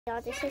Y'all,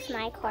 this is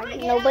my card.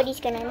 Nobody's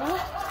gonna know.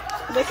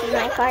 This is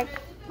my card.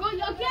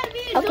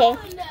 Okay.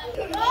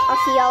 I'll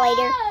see y'all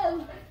later.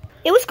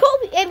 It was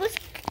Kobe. It was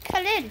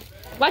Khalid.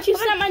 Why'd you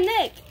snap my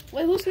neck?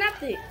 Wait, who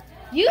snapped it?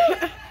 You?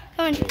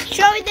 Come on.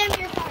 Show them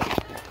your card.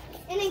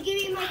 And then give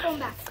me my phone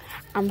back.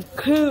 I'm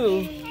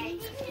cool.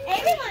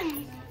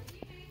 Everyone.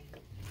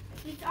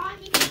 It's on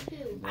you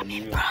too. I'm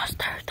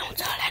imposter. Don't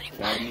tell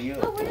anybody.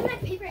 Oh, where did my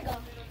paper go?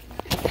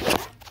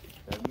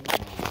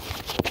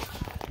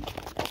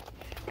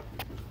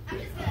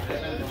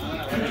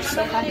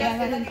 So happy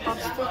I'm an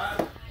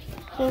imposter.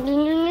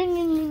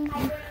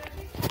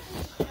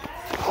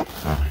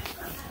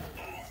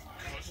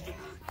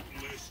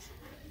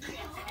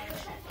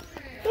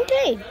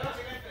 Okay.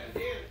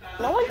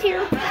 No one's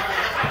here.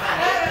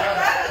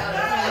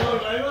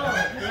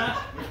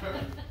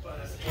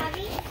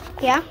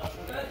 Yeah?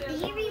 Did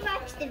you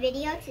rewatch the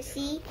video to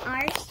see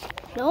ours?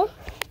 No?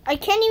 I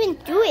can't even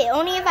do it.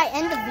 Only if I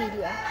end the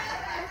video.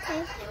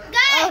 Okay.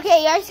 Guys,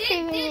 Okay, you're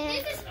screaming.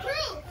 this is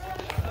proof.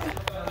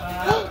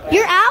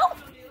 You're out?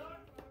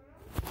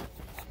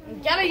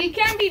 Jetta, you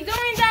can't be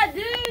doing that,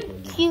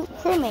 dude. Cute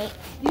crewmate.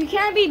 You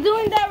can't be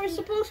doing that. We're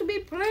supposed to be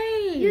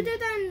playing. You did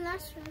that in the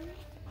last round.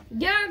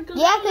 Yeah, because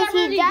Yeah,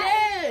 he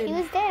died. He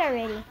was dead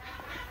already.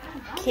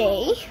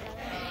 Okay.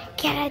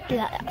 Get at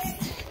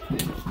last.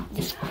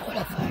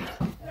 Disqualified.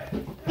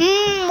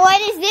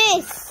 What is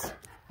this?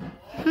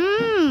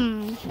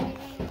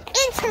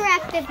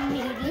 Interactive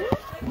meeting.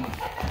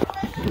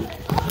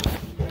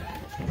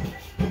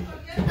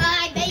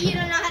 I bet you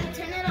don't know how to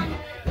turn it on.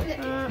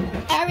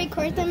 I'll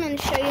record them and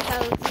show you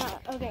how it's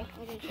not. Okay.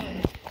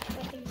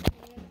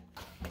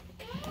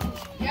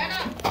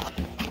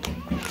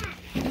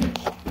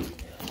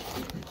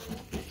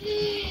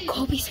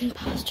 Kobe's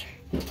imposter.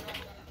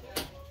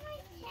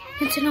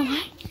 And to know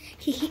why?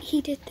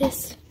 He did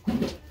this.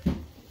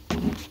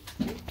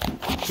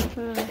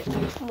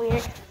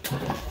 Weird.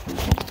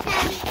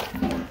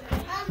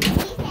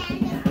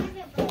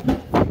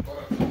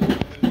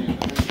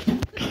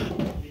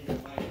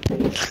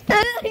 He just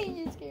scared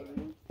me.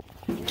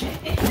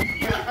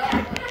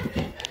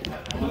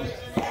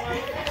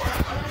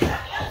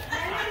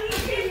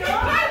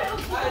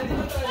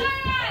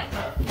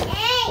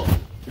 Hey!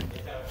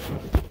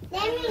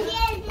 Let me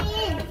get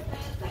in.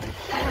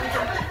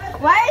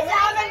 Why is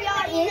all of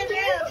y'all in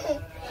here?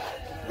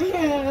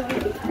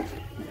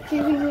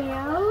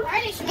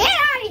 Get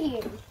out of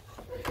here.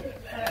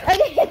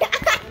 Okay.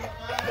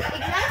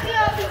 Exactly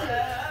over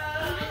here.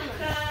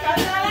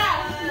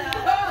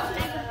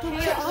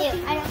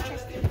 I don't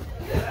trust you.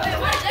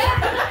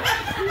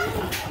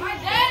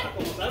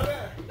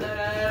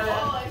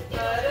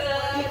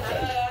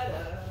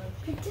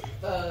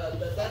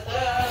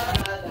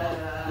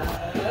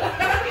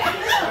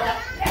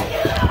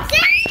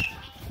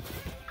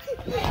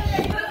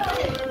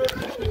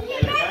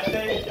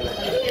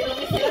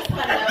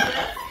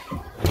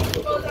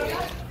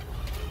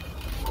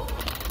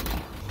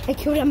 I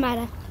killed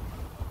Amara.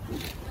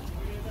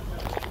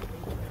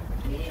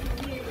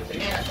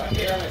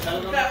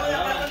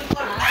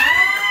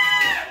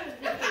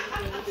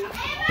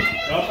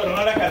 No, pero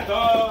no la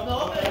cantó.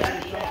 No, pero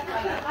la